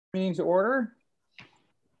Meeting to order.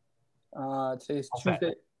 Today's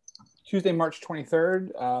Tuesday, March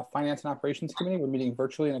 23rd. Finance and Operations Committee. We're meeting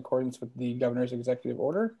virtually in accordance with the Governor's executive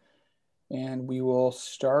order. And we will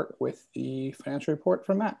start with the financial report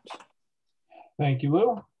from Matt. Thank you,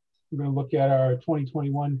 Lou. We're going to look at our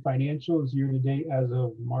 2021 financials year-to-date as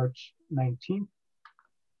of March 19th.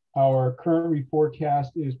 Our current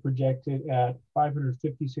reforecast is projected at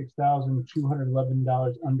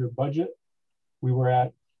 $556,211 under budget. We were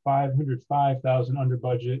at $505,000 under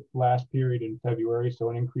budget last period in February, so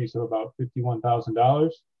an increase of about $51,000.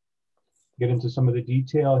 Get into some of the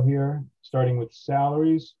detail here, starting with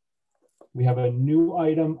salaries. We have a new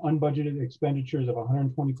item, unbudgeted expenditures of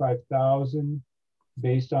 $125,000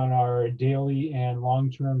 based on our daily and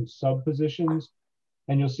long-term sub positions.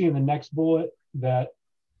 And you'll see in the next bullet that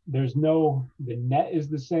the net is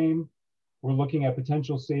the same. We're looking at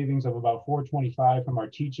potential savings of about $425 from our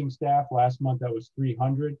teaching staff. Last month, that was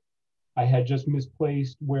 $300. I had just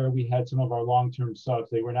misplaced where we had some of our long-term subs.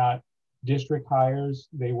 They were not district hires.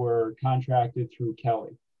 They were contracted through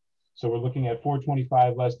Kelly. So we're looking at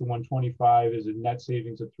 $425 less than $125 is a net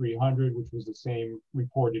savings of $300, which was the same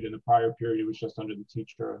reported in the prior period. It was just under the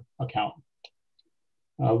teacher account.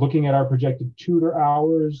 Looking at our projected tutor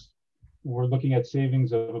hours, we're looking at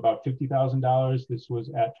savings of about $50,000. This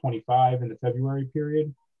was at 25 in the February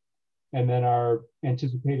period. And then our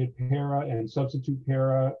anticipated para and substitute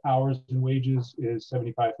para hours and wages is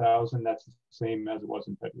 $75,000. That's the same as it was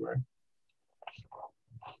in February.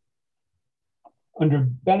 Under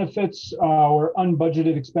benefits, our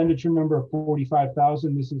unbudgeted expenditure number of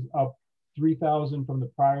 $45,000. This is up $3,000 from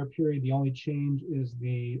the prior period. The only change is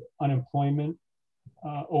the unemployment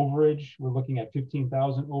overage. We're looking at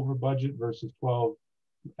 $15,000 over budget versus 12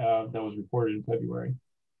 that was reported in February.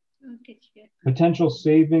 Okay. Potential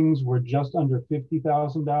savings were just under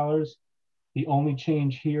 $50,000. The only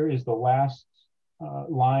change here is the last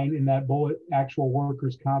line in that bullet. Actual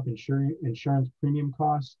workers' comp insurance premium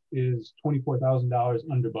cost is $24,000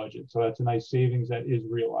 under budget. So that's a nice savings that is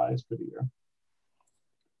realized for the year.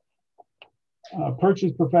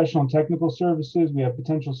 Purchase professional and technical services, we have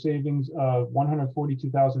potential savings of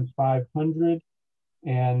 $142,500.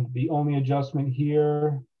 And the only adjustment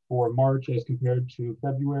here for March as compared to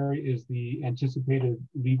February is the anticipated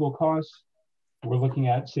legal costs. We're looking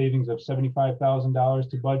at savings of $75,000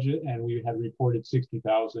 to budget, and we had reported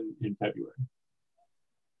 $60,000 in February.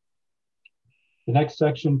 The next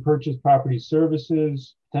section, purchase property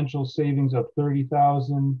services, potential savings of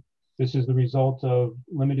 $30,000. This is the result of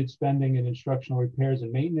limited spending in instructional repairs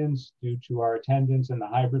and maintenance due to our attendance and the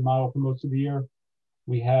hybrid model for most of the year.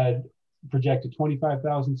 We had projected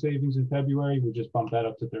 $25,000 savings in February. We just bumped that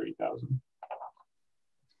up to $30,000.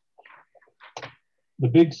 The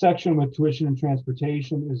big section with tuition and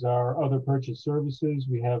transportation is our other purchase services.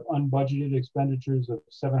 We have unbudgeted expenditures of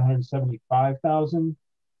 $775,000.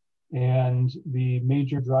 And the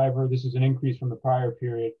major driver, this is an increase from the prior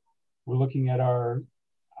period. We're looking at our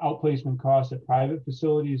outplacement costs at private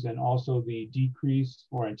facilities and also the decrease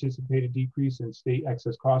or anticipated decrease in state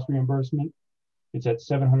excess cost reimbursement. It's at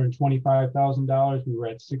 $725,000. We were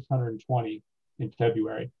at $620 in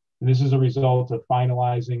February. And this is a result of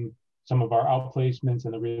finalizing some of our outplacements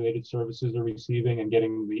and the related services they're receiving and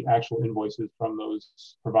getting the actual invoices from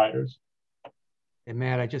those providers. And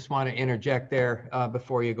Matt, I just want to interject there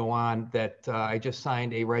before you go on that I just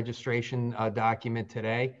signed a registration document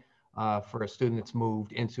today for a student that's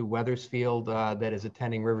moved into Weathersfield that is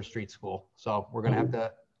attending River Street School. So we're going to have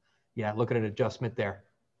to, look at an adjustment there.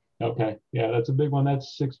 Okay, yeah, that's a big one.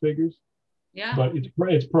 That's 6 figures. Yeah. But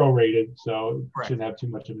it's prorated, so it shouldn't have too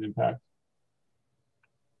much of an impact.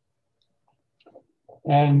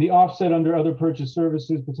 And the offset under other purchase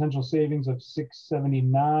services, potential savings of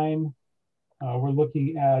 $679. We're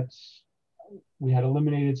looking at, we had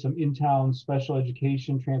eliminated some in-town special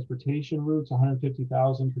education transportation routes,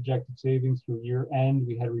 $150,000 projected savings through year end.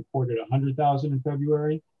 We had reported $100,000 in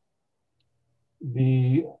February.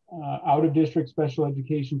 The out-of-district special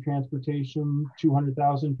education transportation,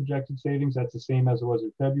 $200,000 projected savings. That's the same as it was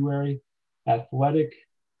in February. Athletic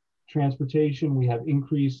transportation, we have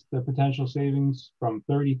increased the potential savings from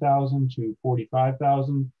 $30,000 to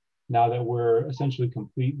 $45,000 now that we're essentially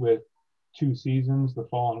complete with 2 seasons, the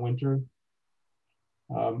fall and winter.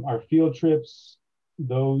 Our field trips,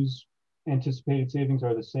 those anticipated savings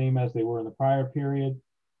are the same as they were in the prior period.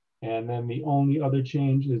 And then the only other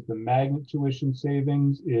change is the magnet tuition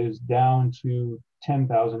savings is down to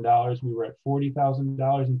 $10,000. We were at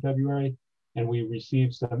 $40,000 in February, and we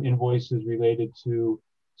received some invoices related to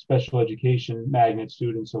special education magnet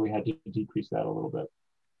students, so we had to decrease that a little bit.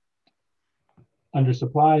 Under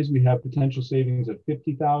supplies, we have potential savings of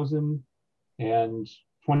 50,000, and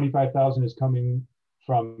 25,000 is coming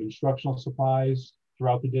from instructional supplies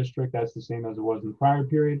throughout the district. That's the same as it was in the prior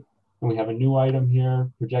period. And we have a new item here,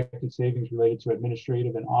 projected savings related to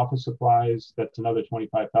administrative and office supplies. That's another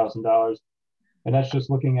 $25,000. And that's just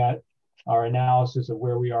looking at our analysis of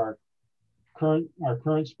where we are our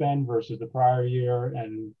current spend versus the prior year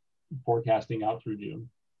and forecasting out through June.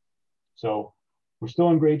 So we're still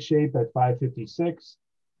in great shape at 556.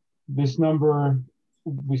 This number,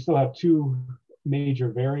 we still have two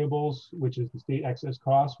major variables, which is the state excess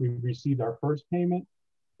cost. We received our first payment,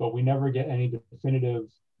 but we never get any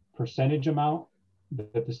definitive percentage amount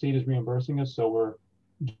that the state is reimbursing us. So we're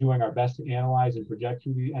doing our best to analyze and project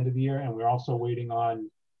through the end of the year. And we're also waiting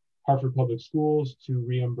on Hartford Public Schools to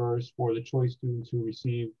reimburse for the choice students who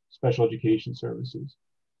receive special education services.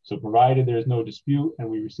 So provided there's no dispute and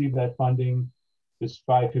we receive that funding, this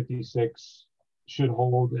 556 should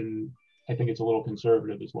hold, and I think it's a little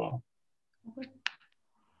conservative as well.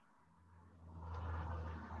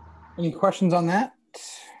 Any questions on that?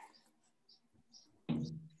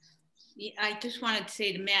 Yeah, I just wanted to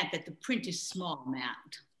say to Matt that the print is small,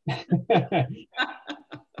 Matt.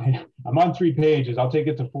 I'm on 3 pages. I'll take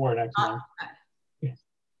it to 4 next month.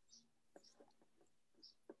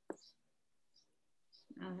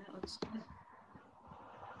 Oh, that looks good.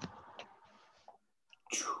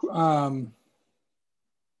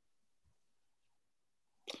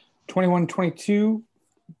 21-22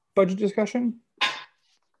 budget discussion.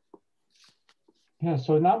 Yeah,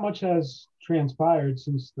 so not much has transpired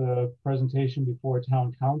since the presentation before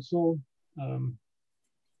town council.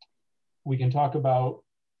 We can talk about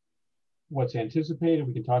what's anticipated.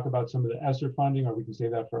 We can talk about some of the ESSER funding, or we can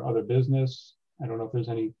save that for other business. I don't know if there's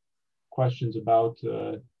any questions about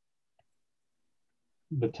the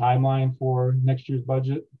timeline for next year's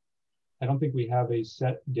budget. I don't think we have a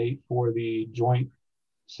set date for the joint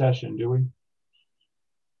session, do we?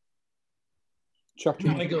 Chuck,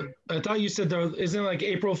 Michael, I thought you said though, isn't it like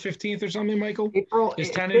April 15th or something, Michael? April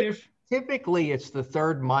is tentative. Typically, it's the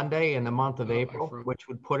third Monday in the month of April, which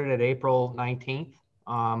would put it at April 19th.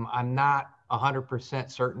 I'm not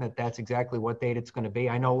 100% certain that that's exactly what date it's going to be.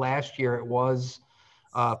 I know last year it was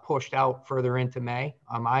pushed out further into May.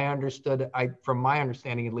 I understood, from my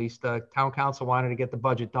understanding at least, the town council wanted to get the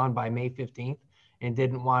budget done by May 15th and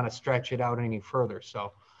didn't want to stretch it out any further.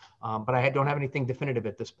 So, but I don't have anything definitive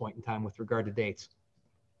at this point in time with regard to dates.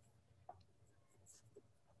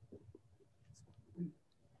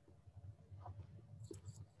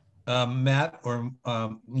 Matt or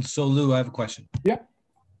so Lou, I have a question. Yeah.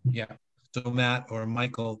 Yeah. So Matt or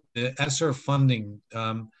Michael, the ESSER funding,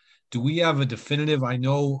 do we have a definitive? I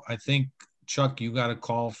think Chuck, you got a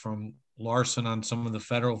call from Larson on some of the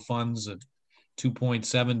federal funds at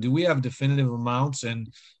 2.7. Do we have definitive amounts, and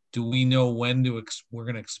do we know when we're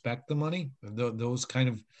going to expect the money? Have those kind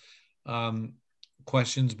of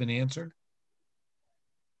questions been answered?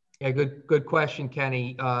 Yeah, good question,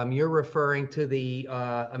 Kenny. You're referring to the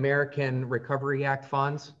American Recovery Act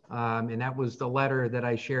funds, and that was the letter that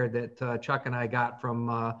I shared that Chuck and I got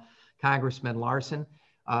from Congressman Larson.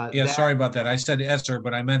 Sorry about that. I said ESSER,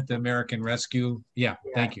 but I meant the American Rescue. Yeah,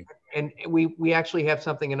 thank you. And we actually have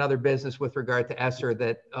something in other business with regard to ESSER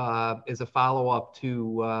that is a follow-up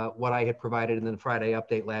to what I had provided in the Friday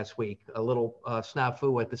update last week. A little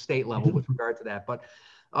snafu at the state level with regard to that, but.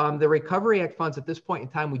 The Recovery Act funds at this point in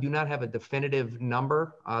time, we do not have a definitive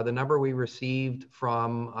number. The number we received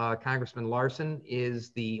from Congressman Larson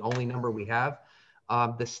is the only number we have.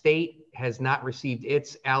 The state has not received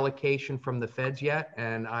its allocation from the feds yet,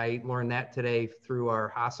 and I learned that today through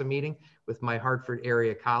our HASA meeting with my Hartford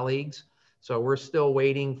area colleagues. So we're still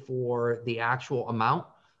waiting for the actual amount.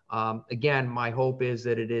 Again, my hope is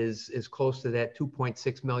that it is as close to that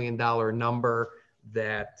 $2.6 million number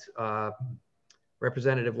that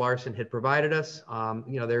Representative Larson had provided us.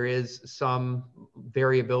 There is some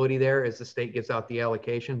variability there as the state gives out the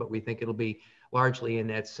allocation, but we think it'll be largely in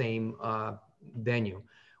that same venue.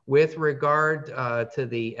 With regard to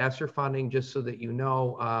the ESSER funding, just so that you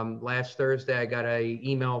know, last Thursday I got an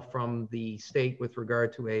email from the state with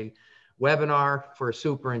regard to a webinar for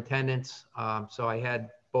superintendents. So I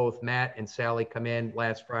had both Matt and Sally come in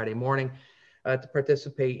last Friday morning to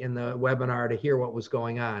participate in the webinar to hear what was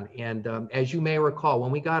going on. And as you may recall,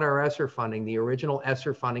 when we got our ESSER funding, the original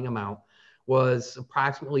ESSER funding amount was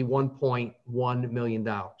approximately $1.1 million.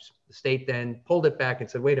 The state then pulled it back and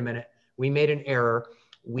said, wait a minute, we made an error.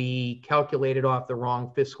 We calculated off the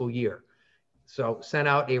wrong fiscal year. So sent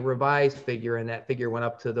out a revised figure, and that figure went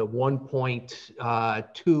up to the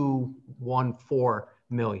 1.214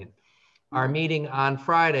 million. Our meeting on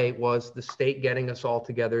Friday was the state getting us all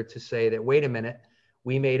together to say that, wait a minute,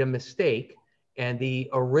 we made a mistake. And the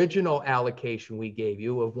original allocation we gave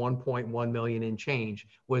you of 1.1 million and change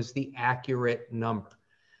was the accurate number.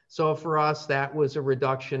 So for us, that was a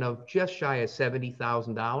reduction of just shy of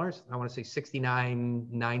 $70,000. I want to say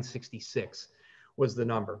 69,966 was the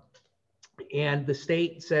number. And the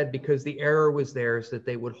state said, because the error was theirs, that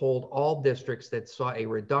they would hold all districts that saw a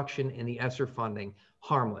reduction in the ESSER funding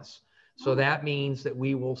harmless. So that means that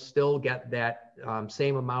we will still get that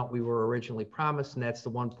same amount we were originally promised, and that's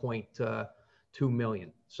the 1.2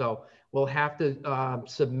 million. So we'll have to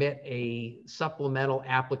submit a supplemental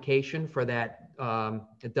application for that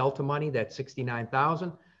Delta money, that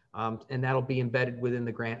 69,000, and that'll be embedded within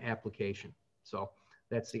the grant application. So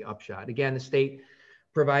that's the upshot. Again, the state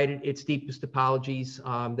provided its deepest apologies.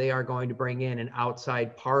 They are going to bring in an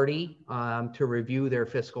outside party to review their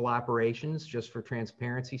fiscal operations, just for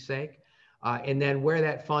transparency's sake. And then where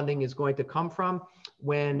that funding is going to come from,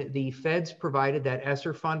 when the feds provided that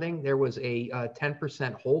ESSER funding, there was a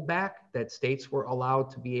 10% holdback that states were allowed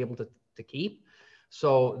to be able to keep.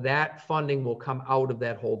 So that funding will come out of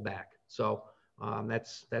that holdback. So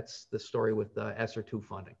that's the story with the ESSER 2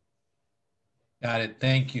 funding. Got it.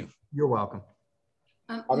 Thank you. You're welcome.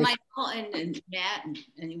 Michael and Matt and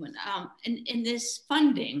anyone, in this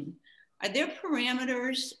funding, are there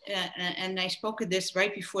parameters, and I spoke of this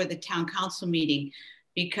right before the town council meeting,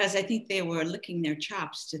 because I think they were licking their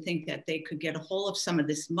chops to think that they could get a hold of some of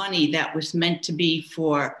this money that was meant to be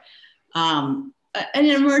for an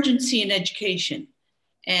emergency in education.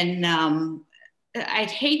 And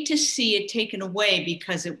I'd hate to see it taken away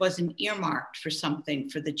because it wasn't earmarked for something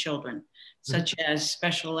for the children, such as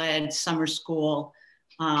special ed, summer school,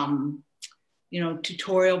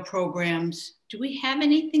 tutorial programs. Do we have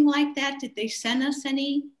anything like that? Did they send us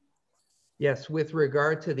any? Yes, with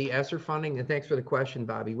regard to the ESSER funding, and thanks for the question,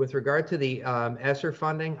 Bobby. With regard to the ESSER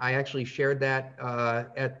funding, I actually shared that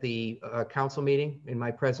at the council meeting in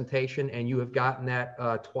my presentation, and you have gotten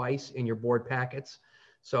that twice in your board packets.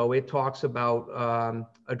 So it talks about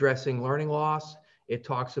addressing learning loss. It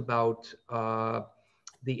talks about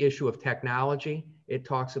the issue of technology. It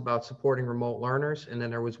talks about supporting remote learners. And then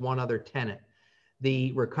there was one other tenet.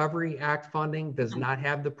 The Recovery Act funding does not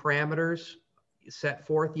have the parameters set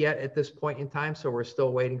forth yet at this point in time. So we're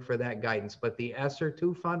still waiting for that guidance, but the ESSER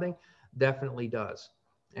 2 funding definitely does.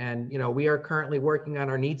 And, we are currently working on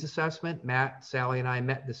our needs assessment. Matt, Sally, and I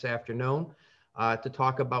met this afternoon to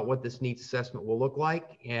talk about what this needs assessment will look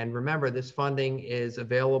like. And remember, this funding is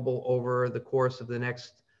available over the course of the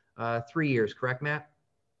next 3 years, correct, Matt?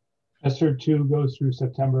 ESSER 2 goes through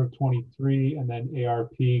September of 23, and then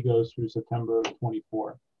ARP goes through September of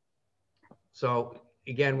 24. So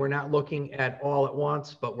again, we're not looking at all at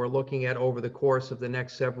once, but we're looking at over the course of the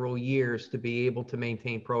next several years to be able to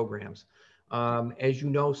maintain programs. As you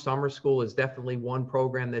know, summer school is definitely one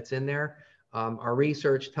program that's in there. Our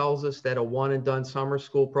research tells us that a one and done summer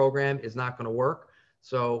school program is not going to work.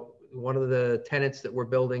 So one of the tenets that we're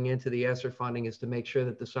building into the ESSER funding is to make sure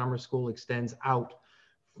that the summer school extends out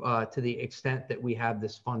to the extent that we have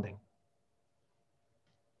this funding.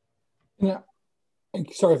 Yeah,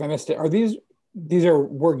 sorry if I missed it. Are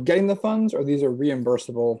we're getting the funds, or these are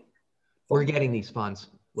reimbursable funds? We're getting these funds,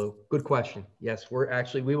 Lou. Good question. Yes,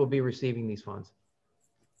 we will be receiving these funds.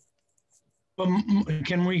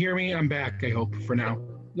 Can we hear me? I'm back, I hope, for now.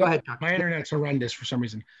 Go ahead, Chuck. My internet's horrendous for some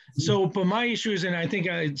reason. So, but my issue is, and I think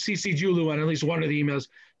I CC'd you, Lou, on at least one of the emails,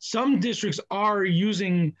 some districts are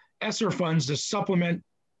using ESSER funds to supplement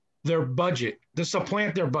their budget, to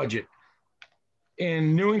supplant their budget.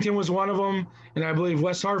 And Newington was one of them, and I believe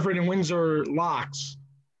West Hartford and Windsor locks.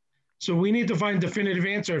 So we need to find a definitive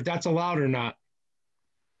answer if that's allowed or not.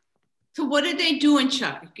 So what are they doing,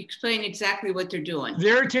 Chuck? Explain exactly what they're doing.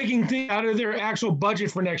 They're taking things out of their actual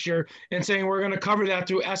budget for next year and saying we're going to cover that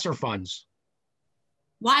through ESSER funds.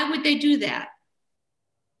 Why would they do that?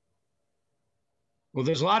 Well,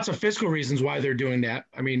 there's lots of fiscal reasons why they're doing that.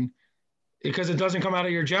 I mean, because it doesn't come out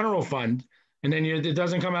of your general fund, and then it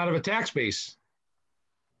doesn't come out of a tax base.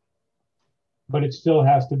 But it still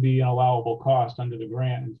has to be an allowable cost under the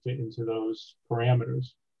grant and fit into those parameters.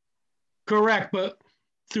 Correct, but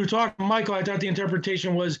through talking to Michael, I thought the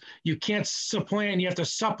interpretation was you can't supplant, you have to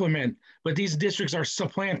supplement, but these districts are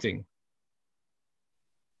supplanting.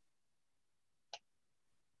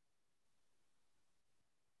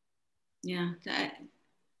 Yeah,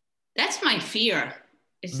 that's my fear.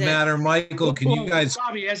 Is that Matt or Michael, can you guys?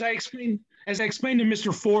 Bobby, as I explained to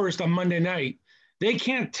Mr. Forrest on Monday night, they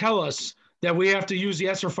can't tell us that we have to use the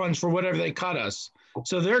ESSER funds for whatever they cut us.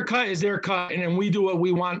 So their cut is their cut, and then we do what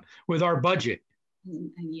we want with our budget.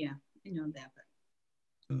 Yeah, I know that,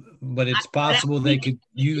 But it's possible they could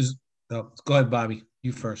use, oh, go ahead, Bobby,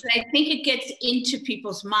 you first. I think it gets into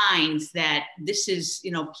people's minds that this is,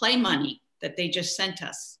 play money that they just sent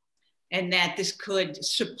us, and that this could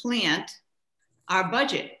supplant our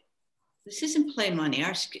budget. This isn't play money.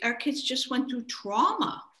 Our kids just went through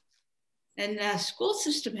trauma, and the school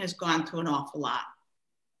system has gone through an awful lot.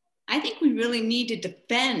 I think we really need to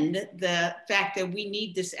defend the fact that we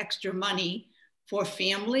need this extra money for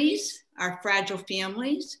families, our fragile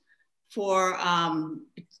families, for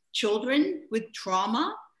children with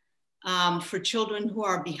trauma, for children who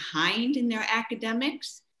are behind in their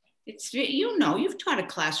academics. It's, you've taught a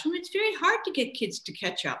classroom. It's very hard to get kids to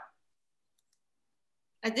catch up.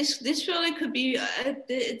 This really could be,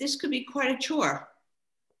 this could be quite a chore.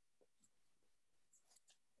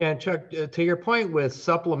 And Chuck, to your point with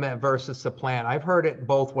supplement versus supplant, I've heard it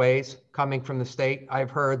both ways coming from the state. I've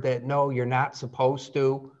heard that, no, you're not supposed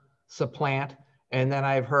to supplant. And then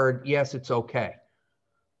I've heard, yes, it's okay.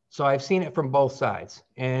 So I've seen it from both sides.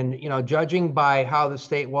 And, judging by how the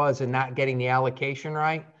state was and not getting the allocation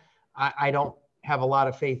right, I don't have a lot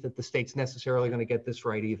of faith that the state's necessarily going to get this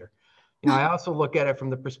right either. I also look at it from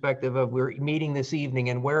the perspective of, we're meeting this evening,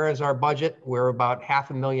 and where is our budget? We're about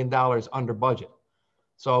 $500,000 under budget.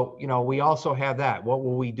 So, we also have that. What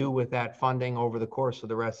will we do with that funding over the course of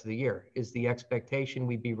the rest of the year? Is the expectation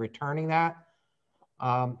we'd be returning that?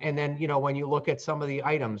 And then, when you look at some of the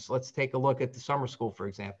items, let's take a look at the summer school, for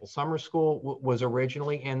example. Summer school was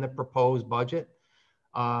originally in the proposed budget.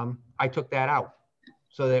 I took that out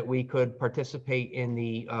so that we could participate in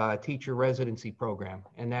the teacher residency program.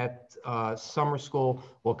 And that summer school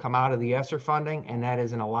will come out of the ESSER funding, and that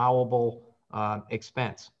is an allowable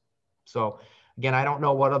expense. So again, I don't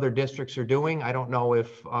know what other districts are doing. I don't know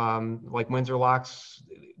if like Windsor Locks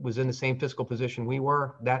was in the same fiscal position we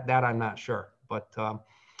were. That I'm not sure. But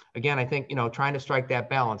again, I think, trying to strike that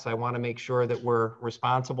balance, I want to make sure that we're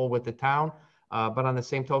responsible with the town. But on the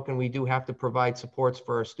same token, we do have to provide supports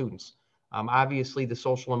for our students. Obviously, the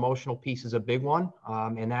social emotional piece is a big one.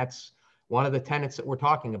 And that's one of the tenets that we're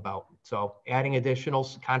talking about. So adding additional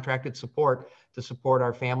contracted support to support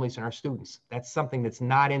our families and our students. That's something that's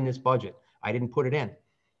not in this budget. I didn't put it in.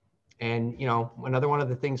 And, another one of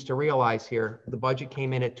the things to realize here, the budget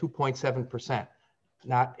came in at 2.7%,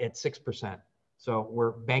 not at 6%. So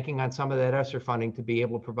we're banking on some of that ESSER funding to be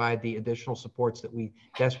able to provide the additional supports that we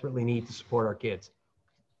desperately need to support our kids.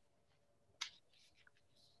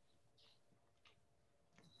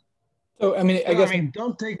 So,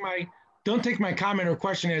 don't take my comment or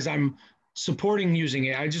question as I'm supporting using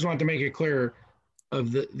it. I just want to make it clear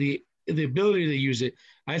of the ability to use it.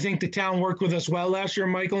 I think the town worked with us well last year,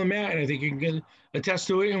 Michael and Matt, and I think you can attest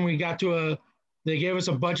to it. And we got to they gave us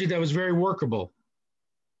a budget that was very workable.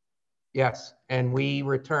 Yes, and we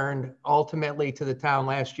returned ultimately to the town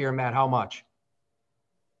last year, Matt, how much?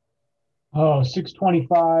 Oh,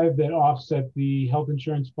 625 that offset the health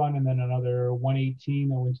insurance fund, and then another 118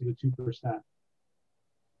 that went to the 2%.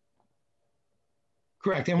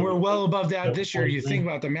 Correct, and we're well above that this year. You think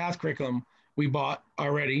about the math curriculum we bought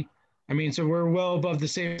already. So we're well above the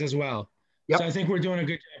savings as well. Yep. So I think we're doing a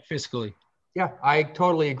good job fiscally. Yeah, I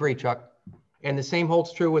totally agree, Chuck. And the same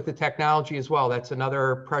holds true with the technology as well. That's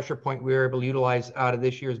another pressure point we were able to utilize out of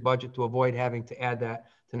this year's budget to avoid having to add that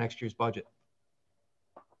to next year's budget.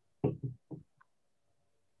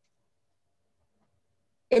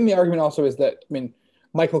 And the argument also is that,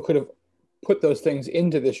 Michael could have put those things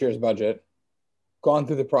into this year's budget, gone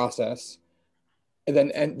through the process,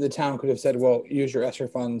 and the town could have said, well, use your ESSER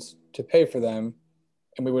funds to pay for them,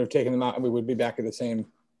 and we would have taken them out, and we would be back at the same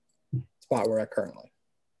spot we're at currently.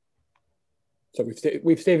 So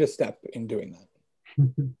we've saved a step in doing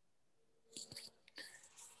that.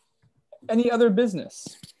 Any other business?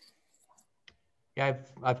 Yeah,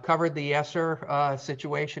 I've covered the ESSER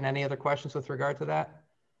situation. Any other questions with regard to that?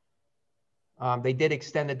 They did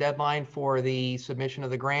extend the deadline for the submission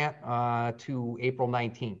of the grant to April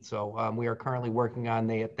 19th. So we are currently working on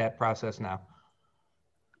that process now.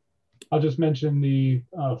 I'll just mention the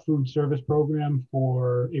food service program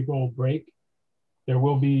for April break. There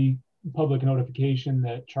will be public notification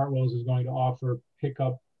that Chartwell's is going to offer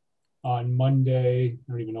pickup on Monday.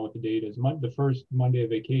 I don't even know what the date is. The first Monday of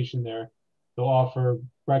vacation there. They'll offer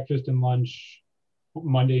breakfast and lunch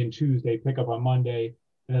Monday and Tuesday, pickup on Monday,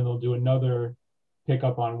 and then they'll do another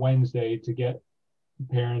pickup on Wednesday to get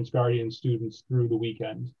parents, guardians, students through the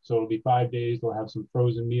weekend. So it'll be 5 days. They'll have some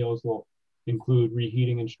frozen meals. They'll include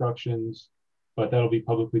reheating instructions, but that'll be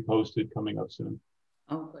publicly posted coming up soon.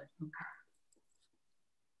 Oh, good. Okay.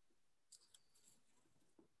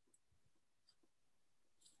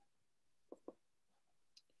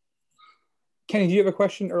 Kenny, do you have a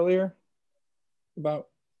question earlier about?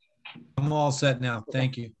 I'm all set now.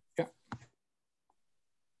 Thank you. Yeah.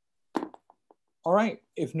 All right.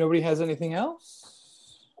 If nobody has anything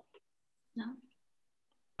else. No.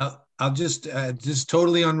 I'll just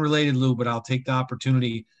totally unrelated, Lou, but I'll take the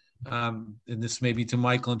opportunity, and this may be to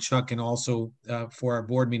Michael and Chuck, and also for our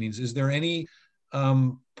board meetings. Is there any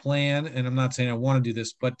plan, and I'm not saying I want to do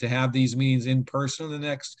this, but to have these meetings in person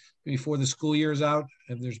before the school year is out?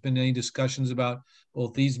 Have there's been any discussions about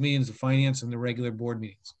both these meetings, the finance and the regular board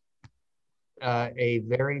meetings? A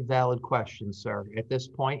very valid question, sir. At this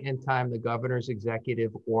point in time, the governor's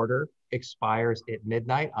executive order expires at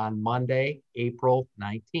midnight on Monday, April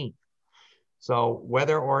 19th. So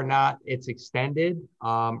whether or not it's extended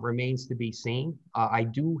remains to be seen. I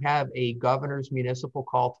do have a governor's municipal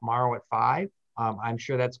call tomorrow at 5. I'm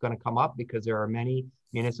sure that's going to come up because there are many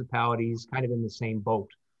municipalities kind of in the same boat.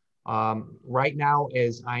 Right now,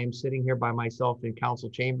 as I am sitting here by myself in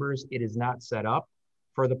council chambers, it is not set up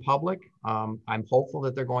for the public. I'm hopeful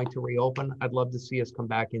that they're going to reopen. I'd love to see us come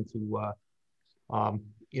back into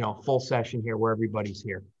full session here where everybody's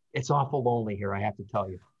here. It's awful lonely here, I have to tell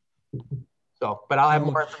you. So, but I'll have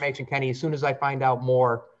more information, Kenny, as soon as I find out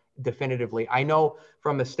more definitively. I know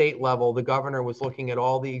from the state level, the governor was looking at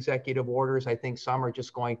all the executive orders. I think some are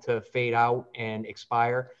just going to fade out and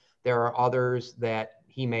expire. There are others that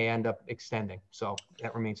he may end up extending. So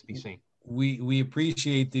that remains to be seen. We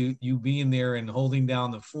appreciate you being there and holding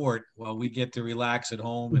down the fort while we get to relax at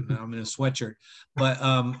home, and I'm in a sweatshirt. But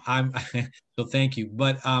so thank you.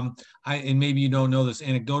 But and maybe you don't know this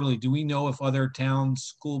anecdotally. Do we know if other towns,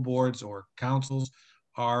 school boards, or councils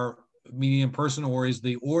are meeting in person, or is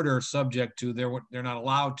the order subject to they're not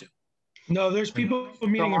allowed to? No, there's people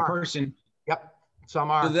meeting in person. Yep,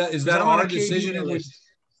 some are. So is that our decision?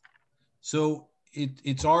 So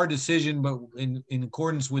it's our decision, but in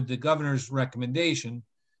accordance with the governor's recommendation,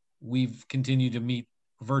 we've continued to meet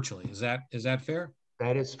virtually. Is that fair?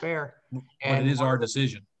 That is fair. But and it is our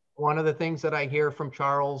decision. One of the things that I hear from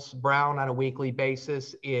Charles Brown on a weekly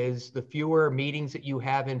basis is the fewer meetings that you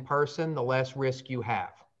have in person, the less risk you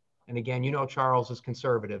have. And again, Charles is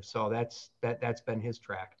conservative, so that's been his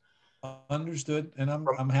track. Understood, and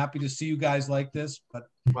I'm happy to see you guys like this, but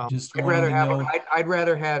just I'd rather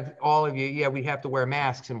have all of you. Yeah, we have to wear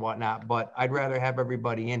masks and whatnot, but I'd rather have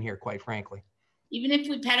everybody in here, quite frankly. Even if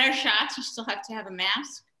we've had our shots, you still have to have a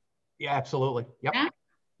mask? Yeah, absolutely. Yep. Yeah?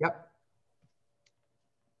 Yep.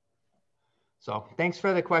 So thanks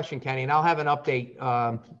for the question, Kenny, and I'll have an update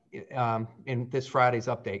in this Friday's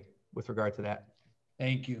update with regard to that.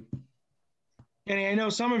 Thank you. Kenny, I know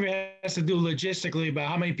some of it has to do logistically about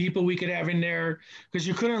how many people we could have in there, because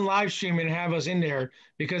you couldn't live stream and have us in there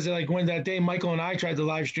because like when that day Michael and I tried to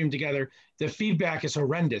live stream together, the feedback is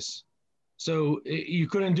horrendous. So you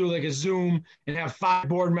couldn't do like a Zoom and have 5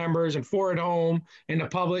 board members and 4 at home and the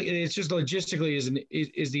public. It's just logistically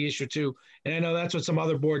is the issue too. And I know that's what some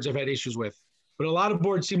other boards have had issues with, but a lot of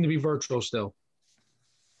boards seem to be virtual still.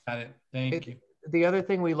 Got it. Thank you. The other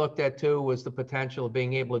thing we looked at too was the potential of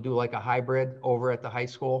being able to do like a hybrid over at the high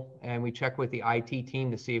school. And we checked with the IT team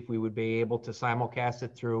to see if we would be able to simulcast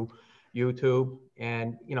it through YouTube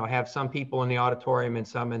and, have some people in the auditorium and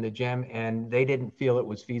some in the gym. And they didn't feel it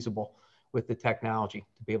was feasible with the technology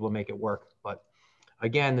to be able to make it work. But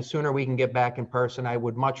again, the sooner we can get back in person, I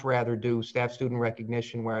would much rather do staff student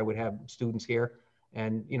recognition where I would have students here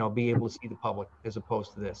and, be able to see the public as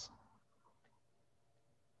opposed to this.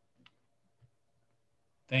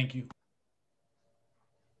 Thank you.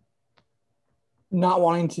 Not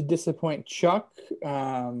wanting to disappoint Chuck,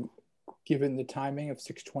 given the timing of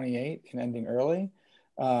 6:28 and ending early.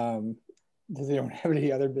 Does anyone have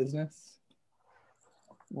any other business?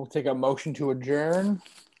 We'll take a motion to adjourn.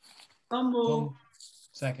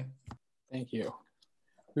 Second. Thank you.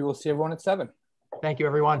 We will see everyone at 7. Thank you,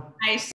 everyone. Nice.